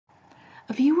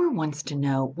A viewer wants to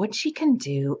know what she can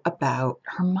do about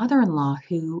her mother-in-law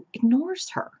who ignores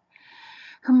her.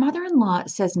 Her mother-in-law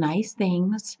says nice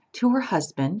things to her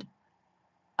husband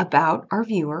about our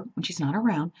viewer when she's not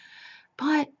around,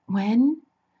 but when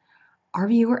our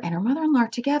viewer and her mother-in-law are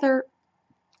together,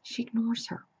 she ignores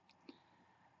her.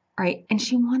 All right, and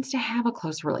she wants to have a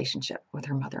close relationship with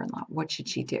her mother-in-law. What should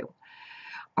she do?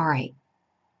 All right,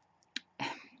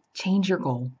 change your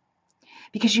goal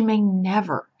because you may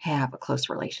never have a close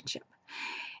relationship.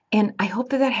 And I hope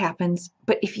that that happens,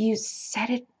 but if you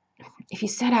set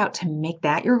out to make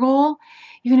that your goal,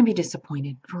 you're going to be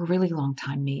disappointed for a really long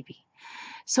time, maybe.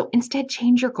 So instead,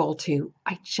 change your goal to,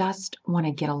 I just want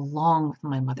to get along with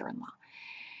my mother-in-law.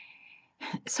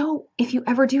 So if you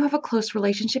ever do have a close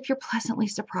relationship, you're pleasantly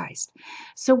surprised.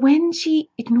 So when she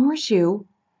ignores you,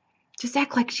 just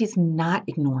act like she's not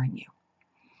ignoring you.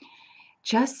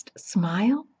 Just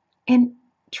smile and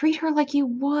treat her like you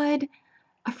would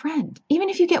a friend. Even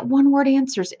if you get one-word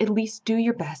answers, at least do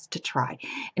your best to try.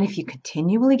 And if you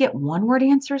continually get one-word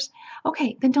answers,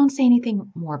 okay, then don't say anything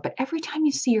more. But every time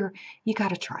you see her, you got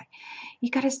to try. You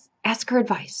got to ask her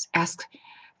advice, ask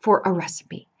for a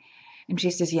recipe. And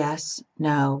she says yes,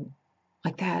 no,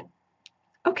 like that.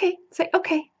 Okay, say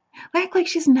okay. Act like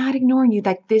she's not ignoring you,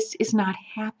 like this is not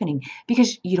happening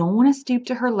because you don't want to stoop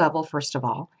to her level, first of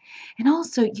all. And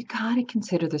also, you got to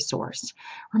consider the source.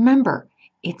 Remember,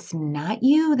 it's not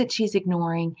you that she's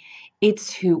ignoring,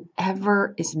 it's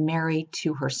whoever is married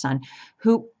to her son,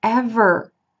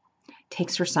 whoever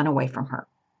takes her son away from her.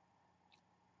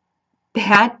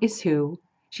 That is who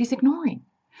she's ignoring.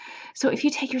 So if you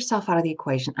take yourself out of the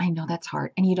equation, I know that's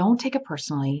hard, and you don't take it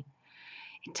personally,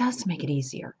 it does make it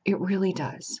easier. It really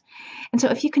does. And so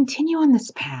if you continue on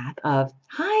this path of,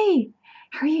 hi,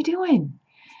 how are you doing?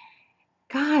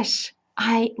 Gosh,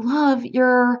 I love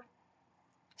your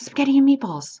spaghetti and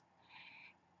meatballs.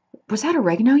 Was that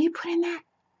oregano you put in that?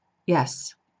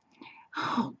 Yes.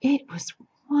 Oh, it was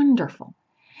wonderful.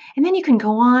 And then you can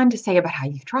go on to say about how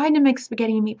you've tried to make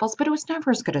spaghetti and meatballs, but it was never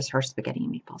as good as her spaghetti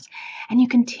and meatballs. And you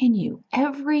continue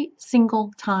every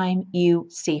single time you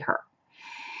see her.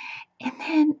 And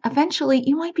then eventually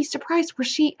you might be surprised where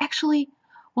she actually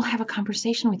will have a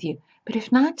conversation with you. But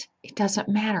if not, it doesn't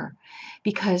matter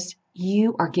because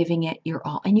you are giving it your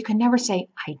all. And you can never say,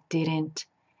 I didn't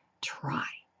try.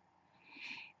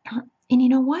 And you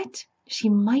know what? She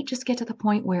might just get to the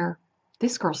point where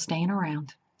this girl's staying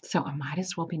around. So I might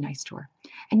as well be nice to her.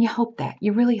 And you hope that.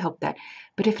 You really hope that.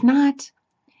 But if not,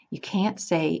 you can't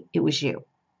say it was you.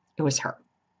 It was her.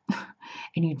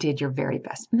 And you did your very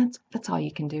best. And that's all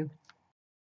you can do.